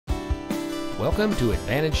Welcome to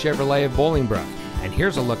Advantage Chevrolet of Bolingbrook, and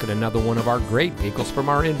here's a look at another one of our great vehicles from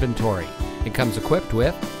our inventory. It comes equipped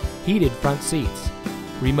with heated front seats,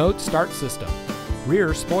 remote start system,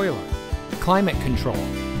 rear spoiler, climate control,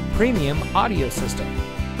 premium audio system,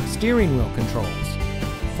 steering wheel controls,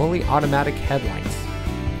 fully automatic headlights,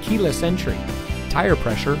 keyless entry, tire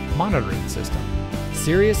pressure monitoring system,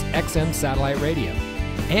 Sirius XM satellite radio,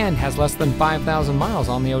 and has less than 5,000 miles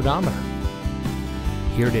on the odometer.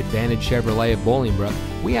 Here at Advantage Chevrolet of Bolingbrook,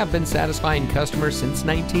 we have been satisfying customers since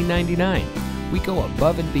 1999. We go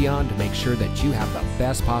above and beyond to make sure that you have the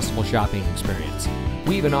best possible shopping experience.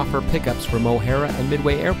 We even offer pickups from O'Hara and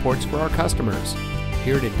Midway airports for our customers.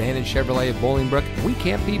 Here at Advantage Chevrolet of Bolingbrook, we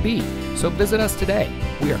can't be beat, so visit us today.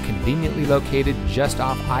 We are conveniently located just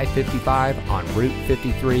off I-55 on Route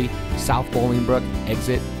 53, South Bolingbrook,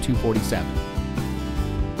 exit 247.